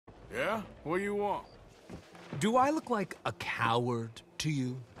Yeah? What do you want? Do I look like a coward to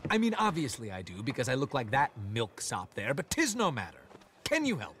you? I mean, obviously I do, because I look like that milksop there, but 'tis no matter. Can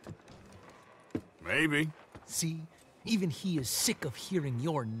you help? Maybe. See? Even he is sick of hearing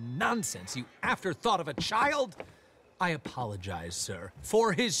your nonsense, you afterthought of a child. I apologize, sir,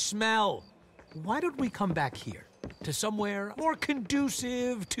 for his smell. Why don't we come back here? To somewhere more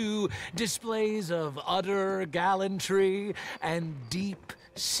conducive to displays of utter gallantry and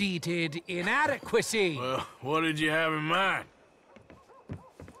deep-seated inadequacy. Well, what did you have in mind?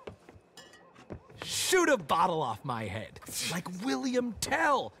 Shoot a bottle off my head, like William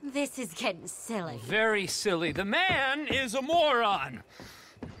Tell. This is getting silly. Very silly. The man is a moron.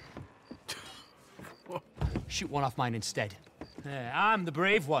 Shoot one off mine instead. I'm the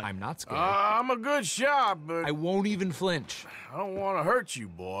brave one. I'm not scared. I'm a good shot, but I won't even flinch. I don't want to hurt you,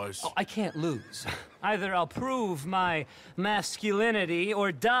 boys. Oh, I can't lose. Either I'll prove my masculinity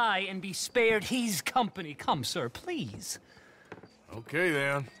or die and be spared his company. Come, sir, please. Okay,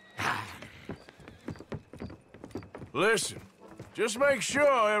 then. Listen, just make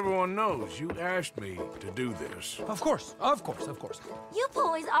sure everyone knows you asked me to do this. Of course, of course, of course. You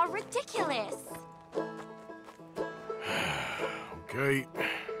boys are ridiculous. Okay.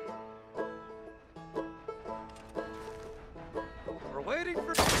 We're waiting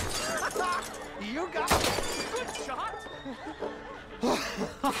for... You got it. Good shot.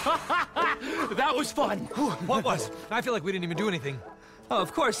 That was fun. What was? I feel like we didn't even do anything. Oh,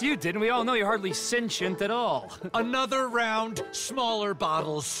 of course you didn't. We all know you're hardly sentient at all. Another round, smaller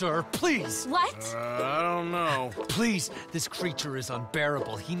bottles, sir, please. What? I don't know. Please, this creature is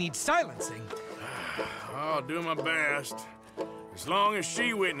unbearable. He needs silencing. I'll do my best. As long as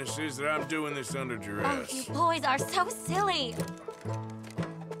she witnesses that I'm doing this under Oh, duress. you boys are so silly.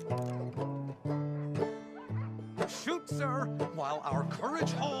 Shoot, sir, while our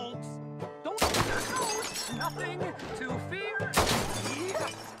courage holds. Don't nothing to fear.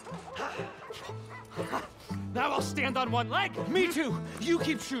 Now I'll stand on one leg. Me too. You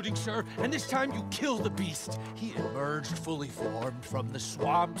keep shooting, sir, and this time you kill the beast. He emerged fully formed from the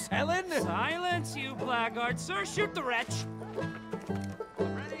swamps, Helen. Silence, you blackguard. Sir, shoot the wretch.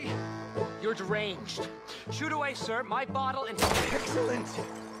 Ready? You're deranged. Shoot away, sir. My bottle and... Excellent.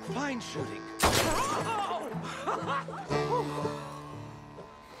 Fine shooting.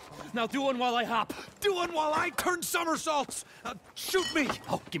 Now do one while I hop. Do one while I turn somersaults. Shoot me.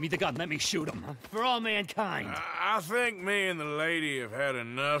 Oh, give me the gun. Let me shoot him. For all mankind. I think me and the lady have had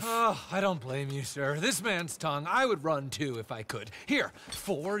enough. Oh, I don't blame you, sir. This man's tongue, I would run too if I could. Here,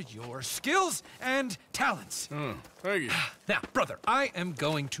 for your skills and talents. Thank you. Now, brother, I am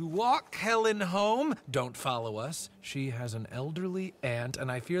going to walk Helen home. Don't follow us. She has an elderly aunt,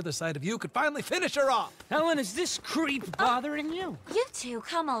 and I fear the sight of you could finally finish her off. Helen, is this creep bothering you? You two,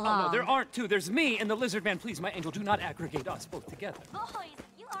 come along. Oh, no, there aren't two. There's me and the lizard man. Please, my angel, do not aggregate us both together. Boys,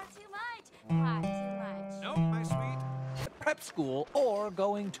 you are too much. You are too much. No, my sweet. Prep school or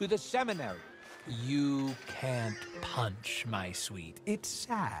going to the seminary. You can't punch, my sweet. It's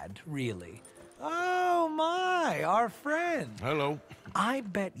sad, really. Oh, my, our friend. Hello. I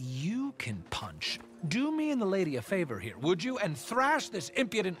bet you can punch. Do me and the lady a favor here, would you? And thrash this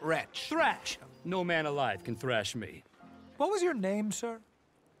impudent wretch. Thrash. No man alive can thrash me. What was your name, sir?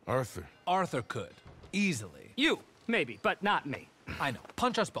 Arthur. Arthur could. Easily. You, maybe, but not me. I know.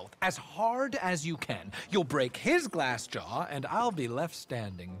 Punch us both. As hard as you can. You'll break his glass jaw, and I'll be left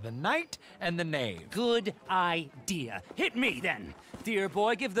standing. The knight and the knave. Good idea. Hit me, then. Dear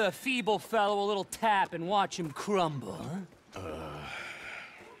boy, give the feeble fellow a little tap and watch him crumble.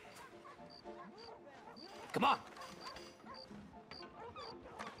 Come on.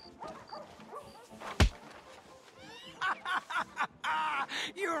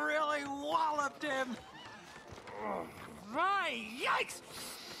 You really walloped him. Right, yikes!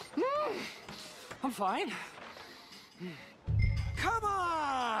 I'm fine. Come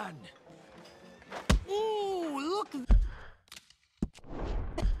on! Ooh, look!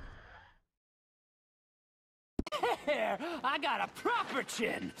 There! I got a proper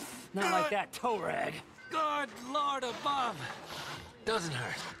chin! Not like that toe rag. Good Lord above. Doesn't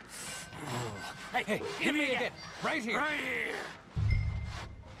hurt. Hey, hit me again. Right here. Right here!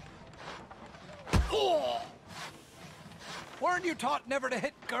 Oh! Weren't you taught never to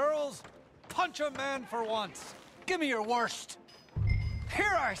hit girls? Punch a man for once. Give me your worst.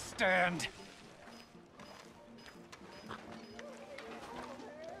 Here I stand.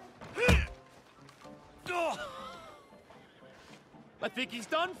 Oh, I think he's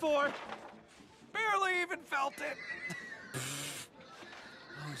done for. barely even felt it.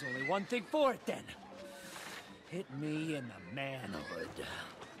 There's only one thing for it, then. Hit me in the manhood.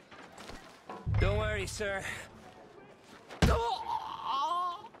 sorry, sir.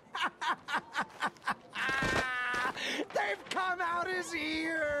 They've come out his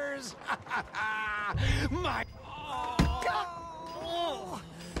ears! My God!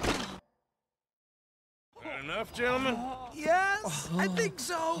 Enough, gentlemen? Yes, I think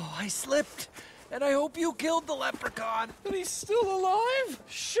so. I slipped, and I hope you killed the leprechaun. But he's still alive?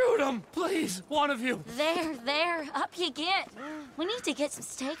 Shoot him, please, one of you. There, up you get. We need to get some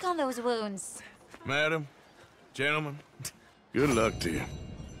steak on those wounds. Madam, gentlemen, good luck to you.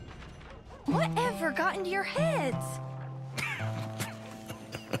 Whatever got into your heads?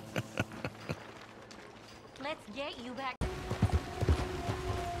 Let's get you back.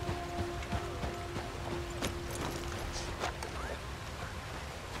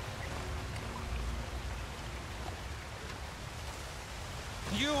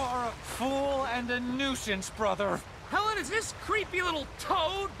 You are a fool and a nuisance, brother. Helen, is this creepy little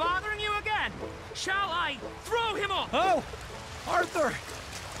toad bothering you again? Shall I throw him off? Oh, Arthur,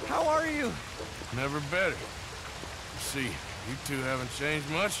 how are you? Never better. See, you two haven't changed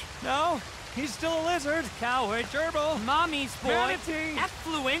much. No, he's still a lizard. Coward, gerbil. Mommy's boy. Manatee.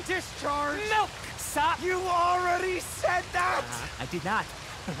 Effluent. Discharge. Milk. Sop. You already said that! I did not.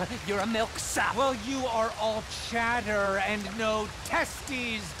 You're a milk sop. Well, you are all chatter and no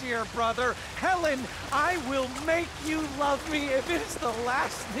testes, dear brother. Helen, I will make you love me if it's the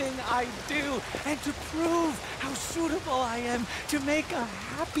last thing I do. And to prove how suitable I am to make a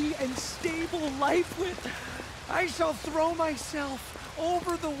happy and stable life with, I shall throw myself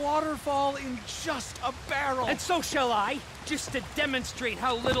over the waterfall in just a barrel. And so shall I, just to demonstrate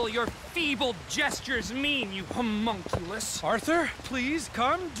how little your feeble gestures mean, you homunculus. Arthur, please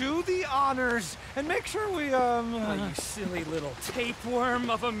come do the honors and make sure we, Oh, you silly little tapeworm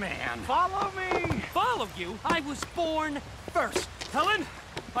of a man. follow me. Follow you? I was born first. Helen,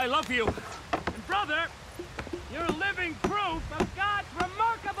 I love you. And brother, you're living proof of God's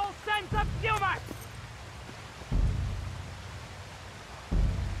remarkable sense of humor.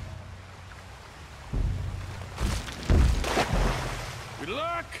 Good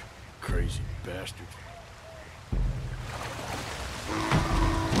luck, crazy bastard.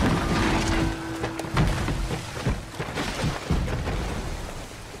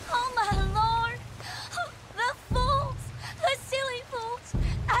 Oh my lord! The fools! The silly fools!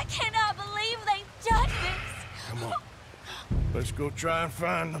 I cannot believe they've done this! Come on. Let's go try and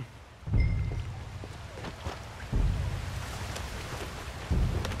find them.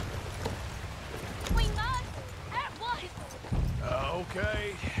 We must! At once!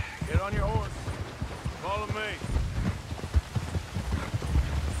 Okay. Get on your horse. Follow me.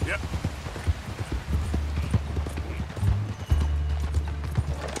 Yep.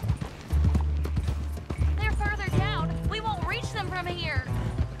 They're further down. We won't reach them from here.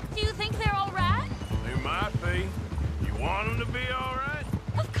 Do you think they're all right? They might be. You want them to be all right?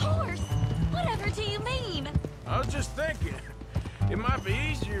 Of course! Whatever do you mean? I was just thinking. It might be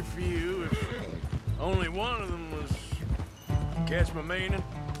easier for you if only one of them was... Catch my meaning?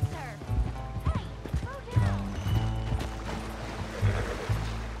 Sir. Hey, slow down.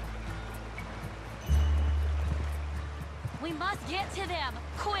 We must get to them,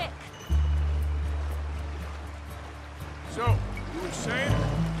 quick! So, you were saying?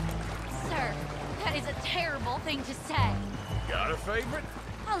 Sir, that is a terrible thing to say. Got a favorite?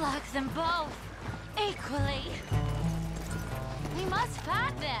 I like them both. Equally. We must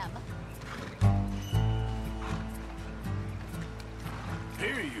find them.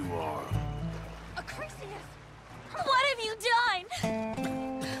 Here you are. Acrisius, what have you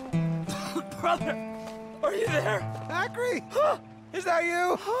done? Brother, are you there? Acri? Is that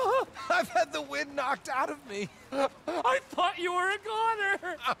you? I've had the wind knocked out of me. I thought you were a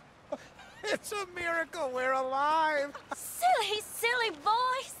goner. It's a miracle we're alive. Silly, silly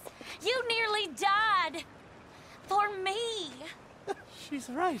boys. You nearly died. For me. She's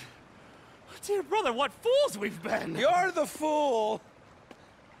right. Dear brother, what fools we've been. You're the fool,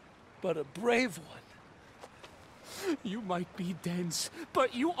 but a brave one. You might be dense,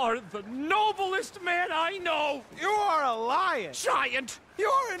 but you are the noblest man I know. You are a lion. Giant.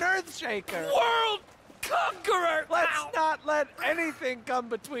 You're an earthshaker. World conqueror. Let's Ow. not let anything come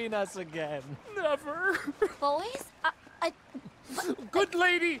between us again. Never. Boys, Good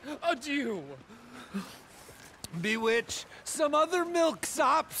lady, adieu. Bewitch some other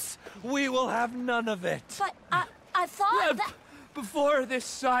milksops. We will have none of it. but I thought that... Before this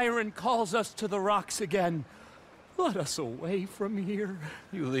siren calls us to the rocks again, let us away from here.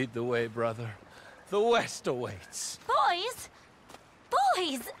 You lead the way, brother. The West awaits. Boys!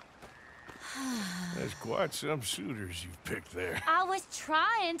 Boys! There's quite some suitors you've picked there. I was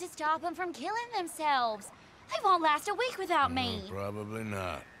trying to stop them from killing themselves. They won't last a week without me. Probably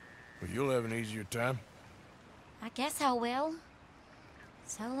not. But you'll have an easier time. I guess I will.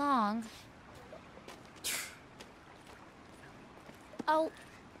 So long. Oh,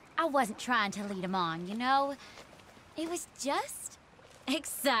 I wasn't trying to lead them on, you know? It was just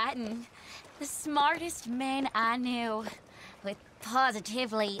exciting. The smartest men I knew, with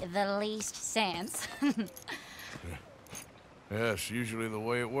positively the least sense. Yeah, it's usually the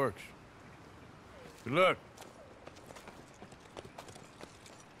way it works. Good luck.